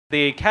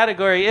The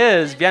category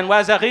is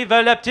Viennoiseries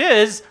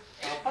Volupteuses.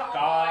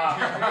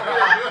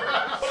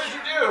 What did you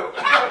do?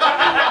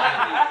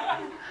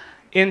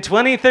 In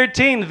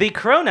 2013, the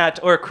cronut,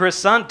 or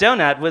croissant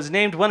donut, was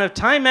named one of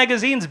Time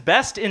magazine's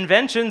best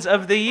inventions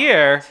of the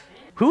year.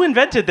 Who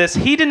invented this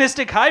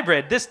hedonistic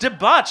hybrid, this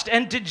debauched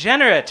and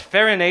degenerate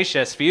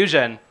farinaceous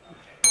fusion?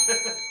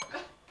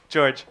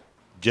 George.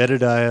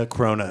 Jedediah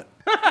Cronut.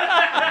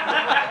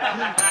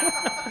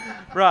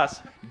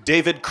 Ross.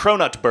 David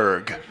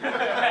Cronutberg.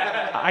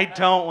 I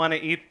don't want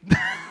to eat.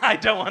 I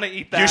don't want to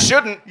eat that. You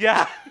shouldn't.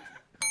 Yeah.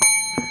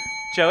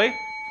 Joey.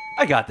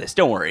 I got this,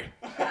 don't worry.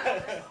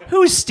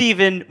 Who's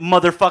Stephen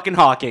motherfucking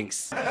Hawkins?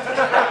 Suck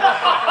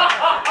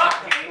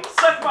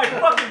my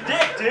fucking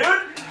dick,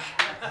 dude!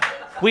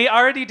 We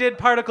already did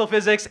particle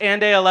physics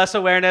and ALS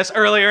awareness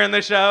earlier in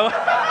the show.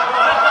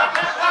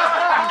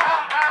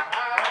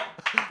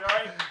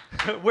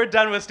 We're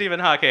done with Stephen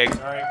Hawking.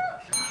 Sorry.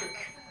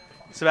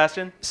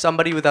 Sebastian?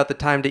 Somebody without the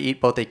time to eat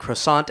both a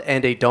croissant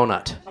and a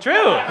donut.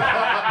 True.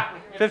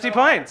 50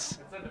 points.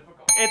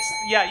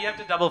 Yeah, you have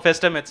to double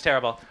fist him. It's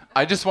terrible.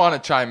 I just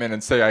want to chime in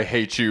and say I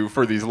hate you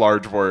for these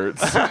large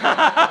words.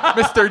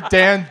 Mr.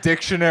 Dan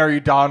Dictionary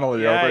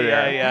Donnelly over here.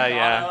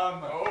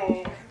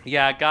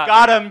 Yeah,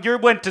 Got him, you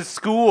went to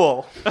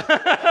school.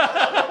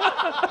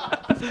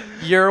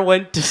 You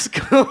went to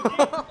school.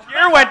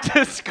 You went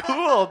to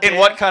school, In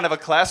what kind of a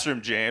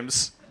classroom,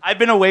 James? I've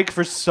been awake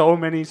for so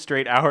many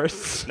straight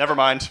hours. Never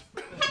mind.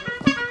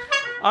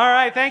 All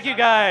right, thank you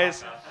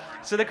guys.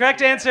 So the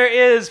correct answer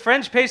is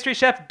French pastry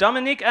chef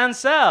Dominique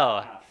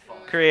Ancel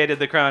created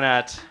the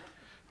cronut.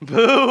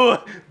 Boo!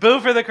 Boo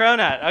for the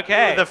cronut.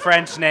 Okay. The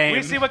French name.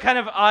 We see what kind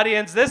of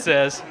audience this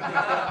is.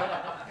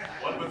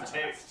 One with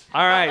taste.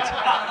 All right.